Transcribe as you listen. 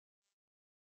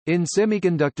In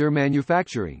semiconductor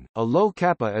manufacturing, a low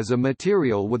kappa is a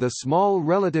material with a small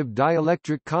relative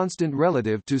dielectric constant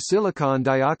relative to silicon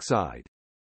dioxide.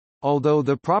 Although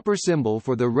the proper symbol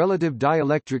for the relative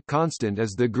dielectric constant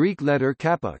is the Greek letter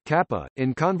kappa,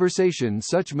 in conversation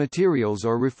such materials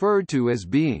are referred to as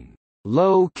being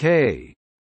low K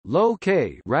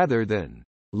rather than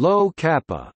low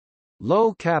kappa.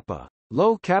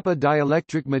 Low kappa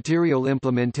dielectric material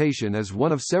implementation is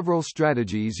one of several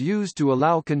strategies used to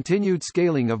allow continued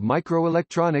scaling of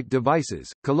microelectronic devices,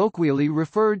 colloquially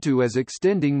referred to as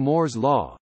extending Moore's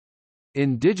law.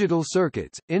 In digital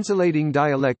circuits, insulating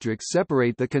dielectrics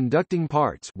separate the conducting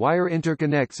parts, wire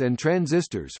interconnects and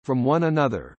transistors, from one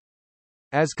another.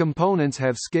 As components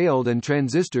have scaled and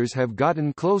transistors have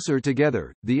gotten closer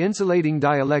together, the insulating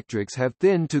dielectrics have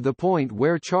thinned to the point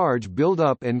where charge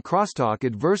buildup and crosstalk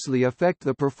adversely affect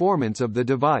the performance of the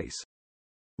device.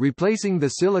 Replacing the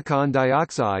silicon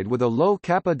dioxide with a low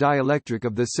kappa dielectric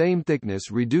of the same thickness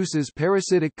reduces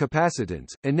parasitic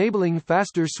capacitance, enabling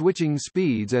faster switching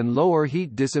speeds and lower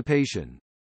heat dissipation.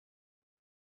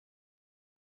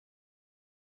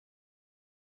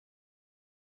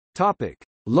 Topic: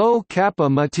 Low kappa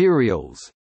materials.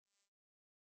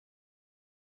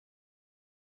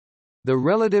 The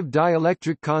relative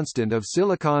dielectric constant of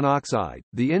silicon oxide,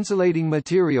 the insulating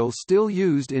material still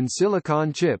used in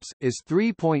silicon chips, is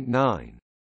 3.9.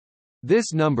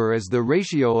 This number is the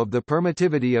ratio of the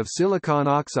permittivity of silicon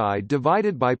oxide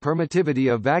divided by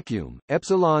permittivity of vacuum,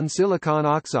 epsilon silicon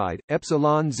oxide,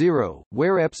 epsilon 0,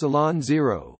 where epsilon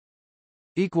 0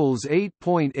 equals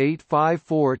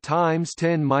 8.854 times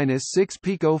 10⁻⁶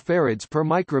 picofarads per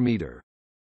micrometer.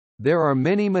 There are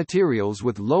many materials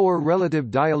with lower relative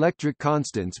dielectric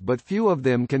constants, but few of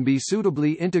them can be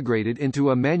suitably integrated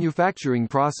into a manufacturing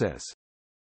process.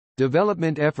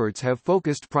 Development efforts have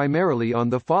focused primarily on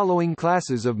the following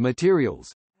classes of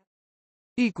materials.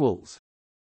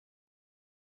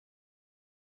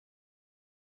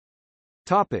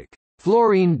 Topic: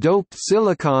 Fluorine-doped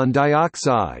silicon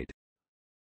dioxide.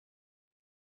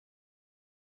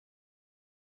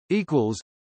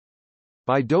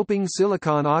 By doping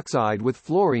silicon oxide with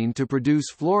fluorine to produce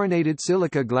fluorinated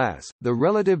silica glass, the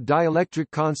relative dielectric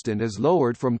constant is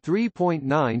lowered from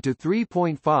 3.9 to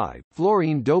 3.5.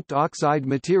 Fluorine-doped oxide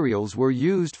materials were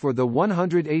used for the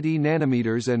 180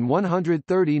 nanometers and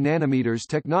 130 nanometers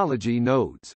technology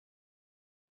nodes.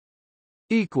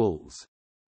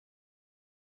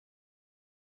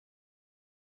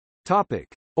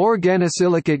 Topic: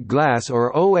 Organosilicate glass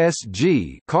or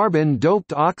OSG,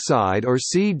 carbon-doped oxide or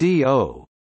CDO.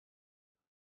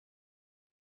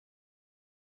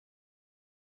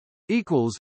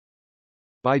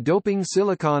 By doping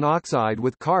silicon oxide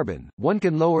with carbon, one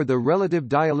can lower the relative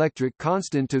dielectric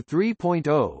constant to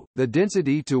 3.0, the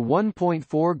density to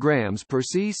 1.4 grams per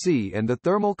cc and the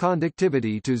thermal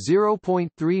conductivity to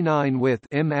 0.39 with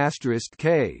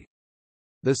m*K.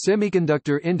 The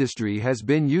semiconductor industry has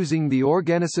been using the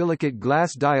organosilicate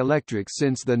glass dielectrics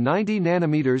since the 90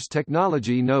 nanometers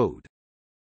technology node.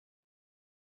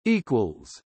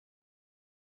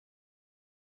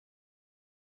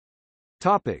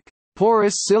 Topic: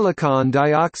 Porous silicon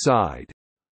dioxide.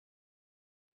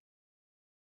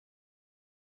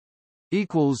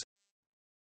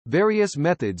 Various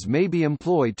methods may be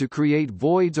employed to create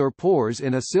voids or pores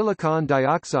in a silicon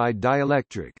dioxide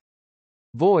dielectric.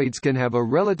 Voids can have a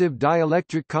relative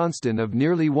dielectric constant of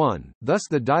nearly 1, thus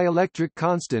the dielectric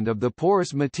constant of the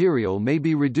porous material may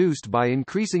be reduced by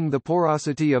increasing the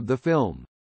porosity of the film.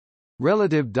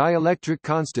 Relative dielectric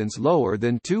constants lower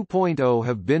than 2.0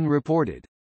 have been reported.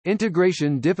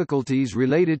 Integration difficulties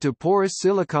related to porous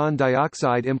silicon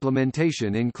dioxide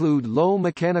implementation include low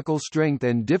mechanical strength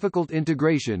and difficult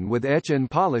integration with etch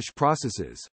and polish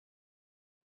processes.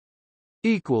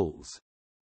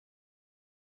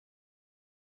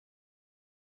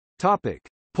 Topic: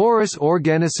 Porous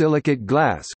organosilicate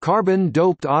glass,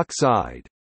 carbon-doped oxide.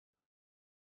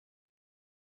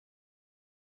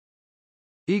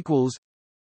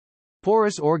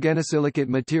 Porous organosilicate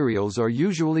materials are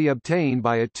usually obtained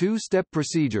by a two-step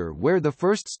procedure where the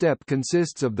first step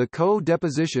consists of the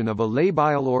co-deposition of a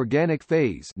labile organic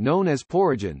phase known as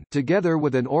porogen together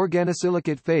with an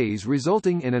organosilicate phase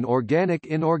resulting in an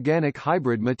organic-inorganic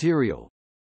hybrid material.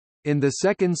 In the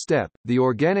second step, the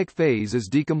organic phase is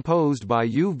decomposed by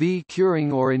UV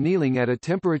curing or annealing at a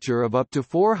temperature of up to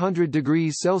 400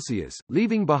 degrees Celsius,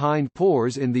 leaving behind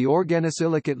pores in the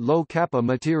organosilicate low-kappa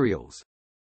materials.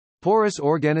 Porous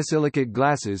organosilicate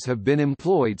glasses have been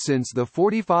employed since the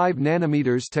 45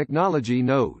 nanometers technology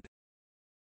node.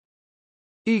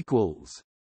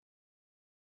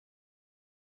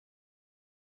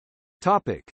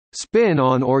 Topic: Spin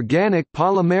on organic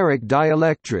polymeric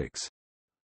dielectrics.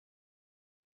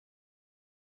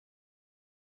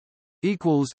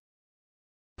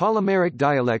 Polymeric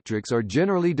dielectrics are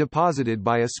generally deposited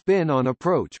by a spin-on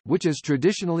approach, which is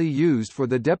traditionally used for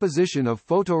the deposition of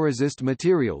photoresist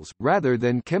materials, rather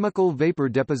than chemical vapor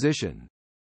deposition.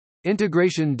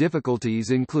 Integration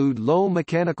difficulties include low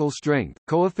mechanical strength,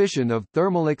 coefficient of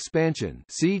thermal expansion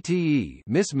 (CTE),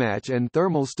 mismatch and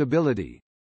thermal stability.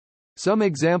 Some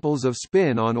examples of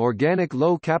spin-on organic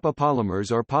low-kappa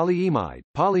polymers are polyimide,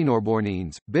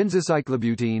 polynorbornenes,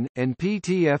 benzocyclobutene, and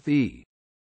PTFE.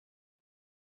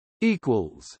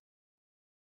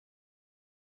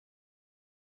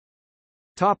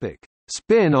 Topic: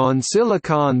 Spin-on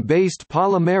silicon-based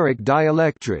polymeric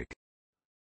dielectric.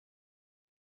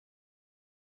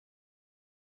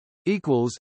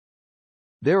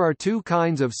 There are two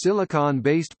kinds of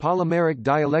silicon-based polymeric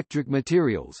dielectric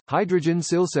materials: hydrogen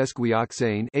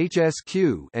silsesquioxane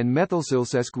 (HSQ) and methyl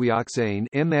silsesquioxane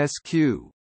 (MSQ).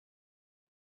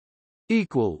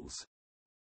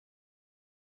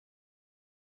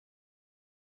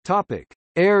 Topic: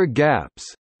 Air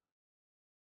gaps.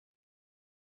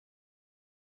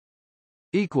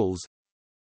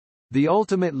 The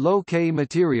ultimate low-K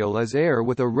material is air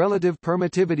with a relative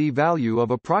permittivity value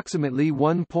of approximately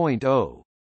 1.0.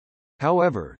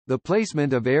 However, the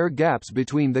placement of air gaps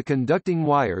between the conducting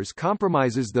wires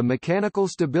compromises the mechanical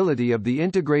stability of the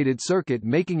integrated circuit,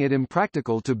 making it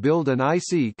impractical to build an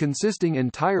IC consisting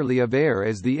entirely of air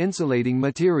as the insulating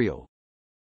material.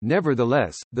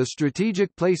 Nevertheless, the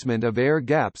strategic placement of air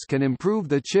gaps can improve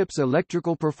the chip's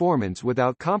electrical performance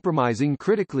without compromising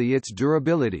critically its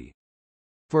durability.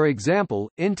 For example,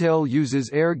 Intel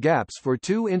uses air gaps for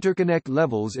 2 interconnect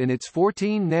levels in its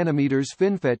 14 nm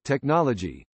FinFET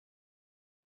technology.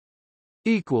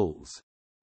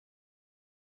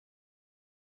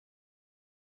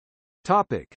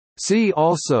 Topic: See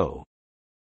also.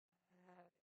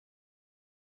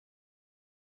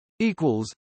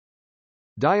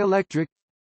 Dielectric,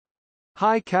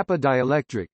 high kappa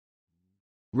dielectric,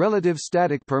 relative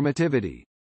static permittivity.